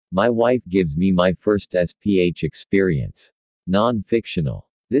My wife gives me my first SPH experience. Non-fictional.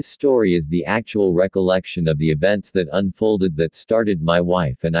 This story is the actual recollection of the events that unfolded that started my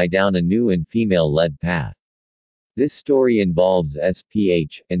wife and I down a new and female-led path. This story involves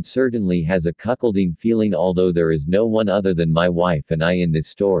SPH, and certainly has a cuckolding feeling, although there is no one other than my wife and I in this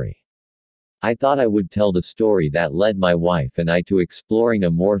story. I thought I would tell the story that led my wife and I to exploring a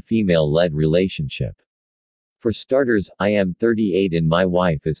more female-led relationship. For starters, I am 38 and my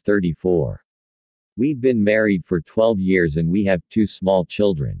wife is 34. We've been married for 12 years and we have 2 small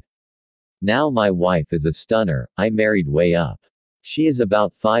children. Now my wife is a stunner. I married way up. She is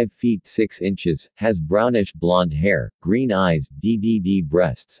about 5 feet 6 inches, has brownish blonde hair, green eyes, DDD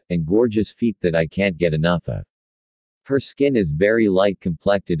breasts, and gorgeous feet that I can't get enough of. Her skin is very light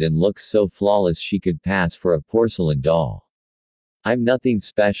complected and looks so flawless she could pass for a porcelain doll. I'm nothing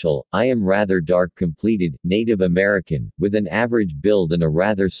special. I am rather dark completed, Native American, with an average build and a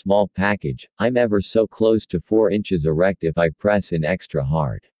rather small package. I'm ever so close to 4 inches erect if I press in extra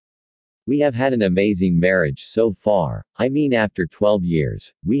hard. We have had an amazing marriage so far. I mean, after 12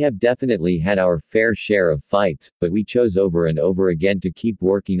 years, we have definitely had our fair share of fights, but we chose over and over again to keep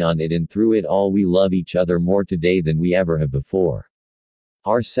working on it, and through it all we love each other more today than we ever have before.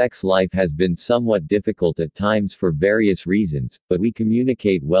 Our sex life has been somewhat difficult at times for various reasons, but we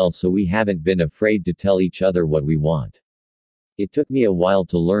communicate well, so we haven't been afraid to tell each other what we want. It took me a while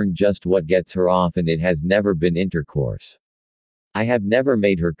to learn just what gets her off, and it has never been intercourse. I have never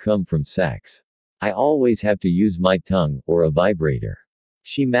made her come from sex. I always have to use my tongue, or a vibrator.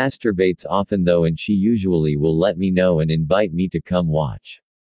 She masturbates often though, and she usually will let me know and invite me to come watch.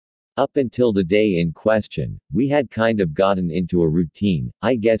 Up until the day in question, we had kind of gotten into a routine.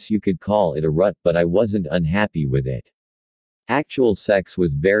 I guess you could call it a rut, but I wasn't unhappy with it. Actual sex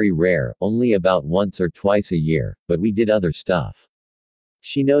was very rare, only about once or twice a year, but we did other stuff.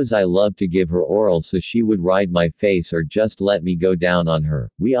 She knows I love to give her oral, so she would ride my face or just let me go down on her.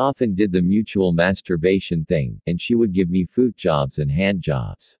 We often did the mutual masturbation thing, and she would give me foot jobs and hand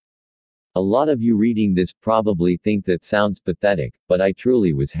jobs. A lot of you reading this probably think that sounds pathetic, but I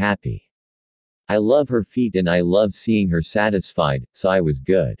truly was happy. I love her feet and I love seeing her satisfied, so I was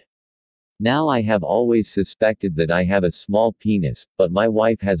good. Now I have always suspected that I have a small penis, but my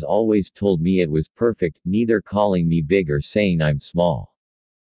wife has always told me it was perfect, neither calling me big or saying I'm small.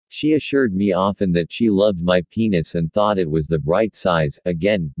 She assured me often that she loved my penis and thought it was the right size,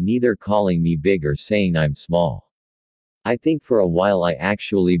 again, neither calling me big or saying I'm small. I think for a while I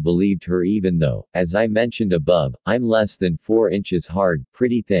actually believed her, even though, as I mentioned above, I'm less than 4 inches hard,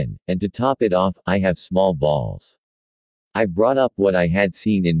 pretty thin, and to top it off, I have small balls. I brought up what I had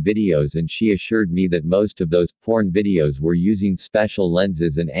seen in videos and she assured me that most of those porn videos were using special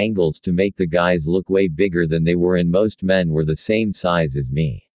lenses and angles to make the guys look way bigger than they were, and most men were the same size as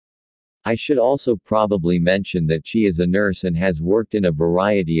me. I should also probably mention that she is a nurse and has worked in a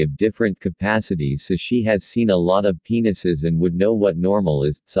variety of different capacities, so she has seen a lot of penises and would know what normal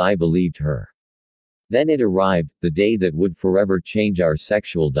is, so I believed her. Then it arrived, the day that would forever change our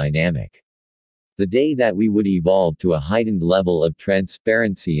sexual dynamic. The day that we would evolve to a heightened level of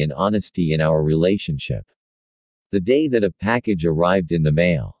transparency and honesty in our relationship. The day that a package arrived in the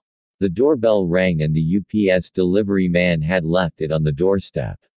mail. The doorbell rang and the UPS delivery man had left it on the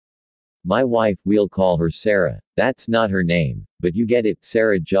doorstep. My wife, we'll call her Sarah, that's not her name, but you get it,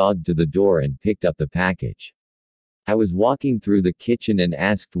 Sarah jogged to the door and picked up the package. I was walking through the kitchen and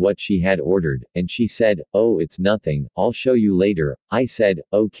asked what she had ordered, and she said, "Oh, it's nothing, I'll show you later." I said,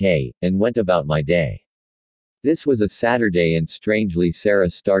 "Okay," and went about my day. This was a Saturday, and strangely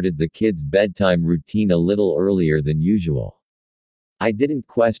Sarah started the kids' bedtime routine a little earlier than usual. I didn't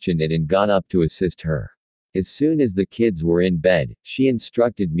question it and got up to assist her. As soon as the kids were in bed, she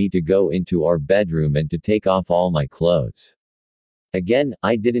instructed me to go into our bedroom and to take off all my clothes. Again,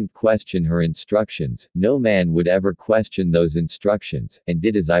 I didn't question her instructions. No man would ever question those instructions, and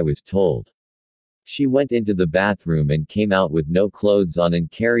did as I was told. She went into the bathroom and came out with no clothes on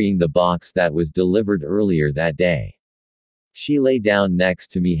and carrying the box that was delivered earlier that day. She lay down next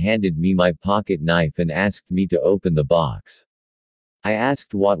to me, handed me my pocket knife and asked me to open the box. I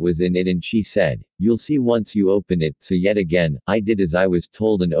asked what was in it and she said, "You'll see once you open it," so yet again, I did as I was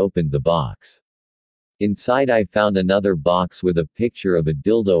told and opened the box. Inside I found another box with a picture of a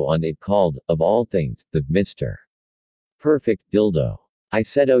dildo on it called, of all things, the Mr. Perfect dildo. I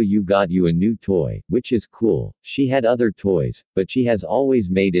said, "Oh, you got you a new toy, which is cool." She had other toys, but she has always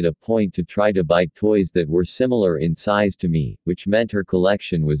made it a point to try to buy toys that were similar in size to me, which meant her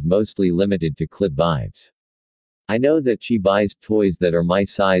collection was mostly limited to clit vibes. I know that she buys toys that are my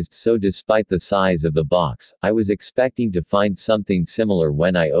size, so despite the size of the box, I was expecting to find something similar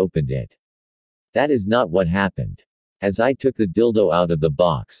when I opened it. That is not what happened. As I took the dildo out of the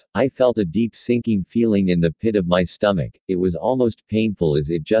box, I felt a deep sinking feeling in the pit of my stomach. It was almost painful as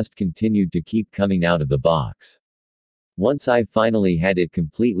it just continued to keep coming out of the box. Once I finally had it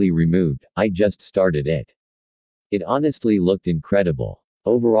completely removed, I just started it. It honestly looked incredible.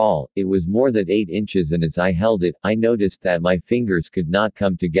 Overall, it was more than 8 inches, and as I held it, I noticed that my fingers could not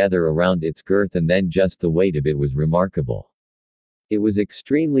come together around its girth, and then just the weight of it was remarkable. It was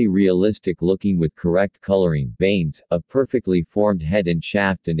extremely realistic looking with correct coloring, veins, a perfectly formed head and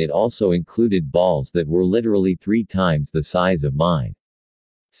shaft, and it also included balls that were literally 3 times the size of mine.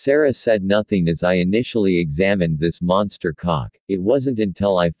 Sarah said nothing as I initially examined this monster cock. It wasn't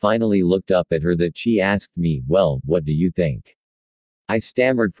until I finally looked up at her that she asked me, "Well, what do you think?" I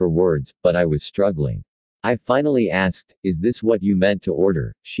stammered for words, but I was struggling. I finally asked, "Is this what you meant to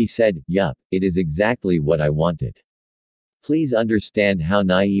order?" She said, "Yup, it is exactly what I wanted." Please understand how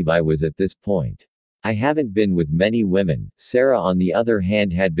naive I was at this point. I haven't been with many women. Sarah, on the other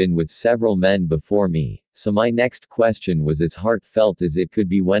hand, had been with several men before me, so my next question was as heartfelt as it could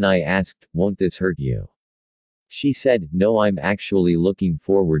be when I asked, "Won't this hurt you?" She said, "No, I'm actually looking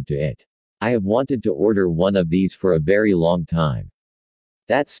forward to it. I have wanted to order one of these for a very long time."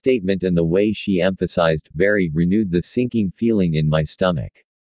 That statement and the way she emphasized very renewed the sinking feeling in my stomach.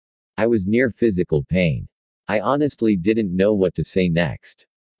 I was near physical pain. I honestly didn't know what to say next.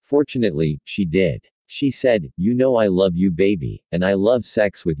 Fortunately, she did. She said, "You know I love you, baby, and I love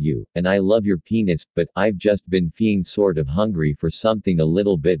sex with you, and I love your penis, but I've just been feeling sort of hungry for something a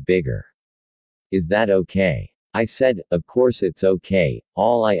little bit bigger. Is that okay?" I said, "Of course it's okay.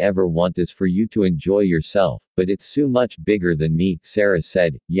 All I ever want is for you to enjoy yourself, but it's so much bigger than me." Sarah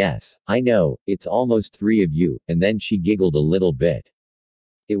said, "Yes, I know, it's almost 3 of you," and then she giggled a little bit.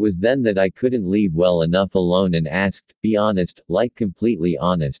 It was then that I couldn't leave well enough alone and asked, "Be honest, like completely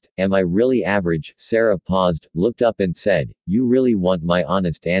honest, am I really average?" Sarah paused, looked up and said, "You really want my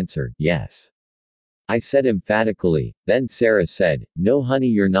honest answer?" "Yes," I said emphatically. Then Sarah said, "No honey,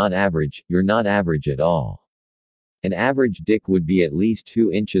 you're not average at all. An average dick would be at least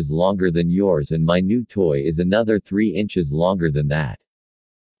 2 inches longer than yours, and my new toy is another 3 inches longer than that.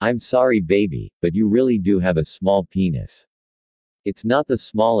 I'm sorry, baby, but you really do have a small penis. It's not the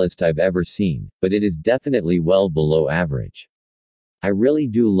smallest I've ever seen, but it is definitely well below average. I really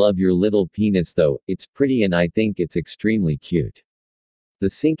do love your little penis though, it's pretty and I think it's extremely cute."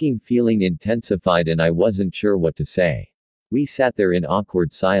 The sinking feeling intensified and I wasn't sure what to say. We sat there in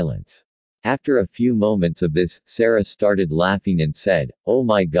awkward silence. After a few moments of this, Sarah started laughing and said, "Oh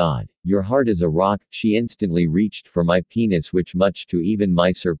my god, you're hard as a rock." She instantly reached for my penis, which, much to even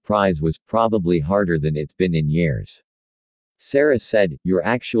my surprise, was probably harder than it's been in years. Sarah said, "You're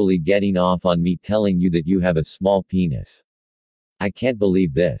actually getting off on me telling you that you have a small penis. I can't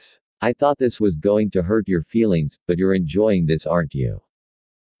believe this. I thought this was going to hurt your feelings, but you're enjoying this, aren't you?"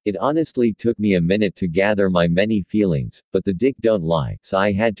 It honestly took me a minute to gather my many feelings, but the dick don't lie, so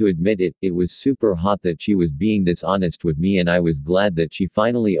I had to admit it. It was super hot that she was being this honest with me, and I was glad that she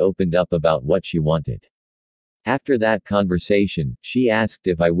finally opened up about what she wanted. After that conversation, she asked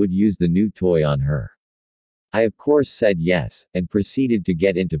if I would use the new toy on her. I of course said yes, and proceeded to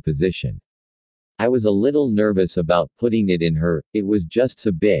get into position. I was a little nervous about putting it in her, it was just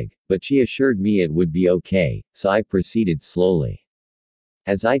so big, but she assured me it would be okay, so I proceeded slowly.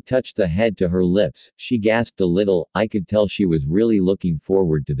 As I touched the head to her lips, she gasped a little. I could tell she was really looking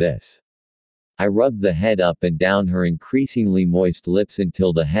forward to this. I rubbed the head up and down her increasingly moist lips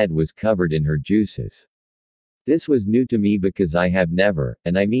until the head was covered in her juices. This was new to me because I have never,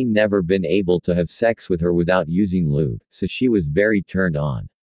 and I mean never, been able to have sex with her without using lube, so she was very turned on.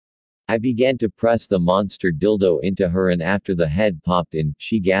 I began to press the monster dildo into her, and after the head popped in,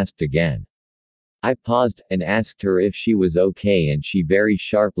 she gasped again. I paused, and asked her if she was okay, and she very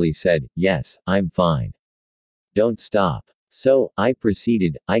sharply said, "Yes, I'm fine. Don't stop." So, I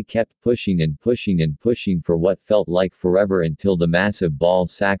proceeded. I kept pushing and pushing and pushing for what felt like forever until the massive ball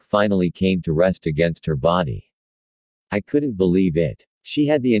sack finally came to rest against her body. I couldn't believe it. She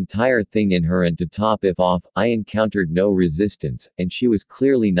had the entire thing in her, and to top it off, I encountered no resistance, and she was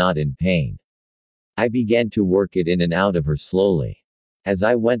clearly not in pain. I began to work it in and out of her slowly. As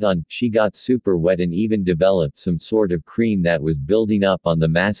I went on, she got super wet and even developed some sort of cream that was building up on the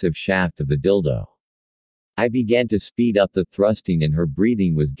massive shaft of the dildo. I began to speed up the thrusting and her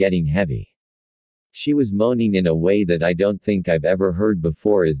breathing was getting heavy. She was moaning in a way that I don't think I've ever heard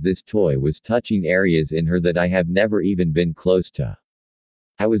before, as this toy was touching areas in her that I have never even been close to.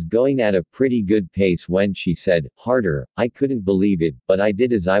 I was going at a pretty good pace when she said, "Harder." I couldn't believe it, but I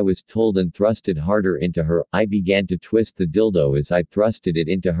did as I was told and thrusted harder into her. I began to twist the dildo as I thrusted it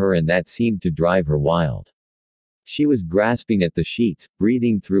into her, and that seemed to drive her wild. She was grasping at the sheets,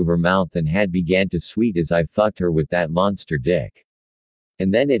 breathing through her mouth, and had began to sweat as I fucked her with that monster dick.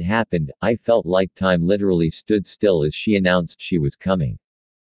 And then it happened. I felt like time literally stood still as she announced she was coming.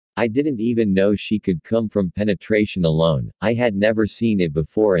 I didn't even know she could come from penetration alone. I had never seen it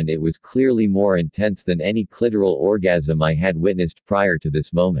before, and it was clearly more intense than any clitoral orgasm I had witnessed prior to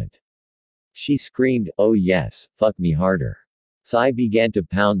this moment. She screamed, "Oh yes, fuck me harder." So I began to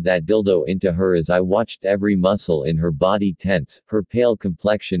pound that dildo into her as I watched every muscle in her body tense. Her pale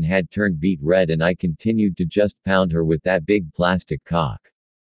complexion had turned beet red, and I continued to just pound her with that big plastic cock.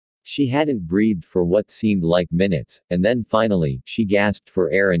 She hadn't breathed for what seemed like minutes, and then finally, she gasped for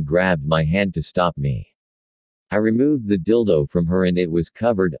air and grabbed my hand to stop me. I removed the dildo from her, and it was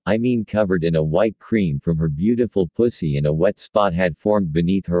covered in a white cream from her beautiful pussy, and a wet spot had formed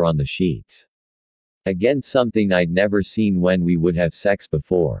beneath her on the sheets. Again, something I'd never seen when we would have sex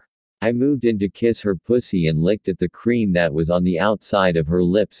before. I moved in to kiss her pussy and licked at the cream that was on the outside of her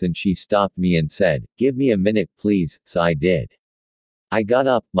lips, and she stopped me and said, "Give me a minute please," so I did. I got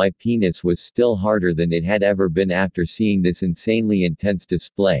up. My penis was still harder than it had ever been after seeing this insanely intense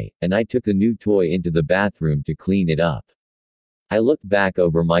display, and I took the new toy into the bathroom to clean it up. I looked back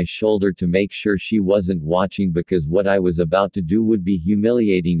over my shoulder to make sure she wasn't watching, because what I was about to do would be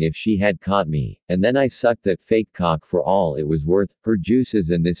humiliating if she had caught me, and then I sucked that fake cock for all it was worth. Her juices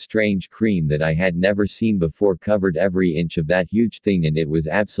and this strange cream that I had never seen before covered every inch of that huge thing, and it was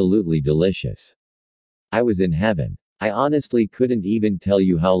absolutely delicious. I was in heaven. I honestly couldn't even tell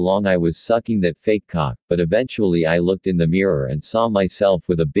you how long I was sucking that fake cock, but eventually I looked in the mirror and saw myself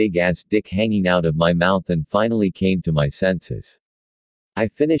with a big ass dick hanging out of my mouth and finally came to my senses. I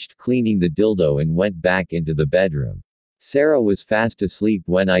finished cleaning the dildo and went back into the bedroom. Sarah was fast asleep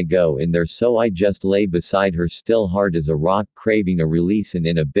when I go in there, so I just lay beside her, still hard as a rock, craving a release and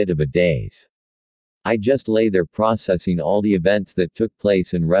in a bit of a daze. I just lay there processing all the events that took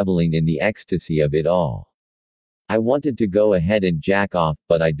place and reveling in the ecstasy of it all. I wanted to go ahead and jack off,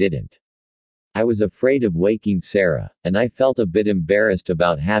 but I didn't. I was afraid of waking Sarah, and I felt a bit embarrassed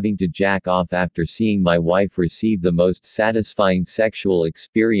about having to jack off after seeing my wife receive the most satisfying sexual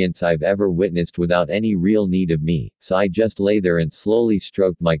experience I've ever witnessed without any real need of me, so I just lay there and slowly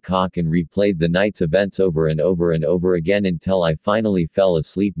stroked my cock and replayed the night's events over and over and over again until I finally fell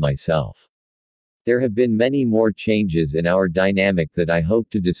asleep myself. There have been many more changes in our dynamic that I hope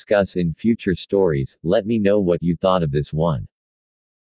to discuss in future stories. Let me know what you thought of this one.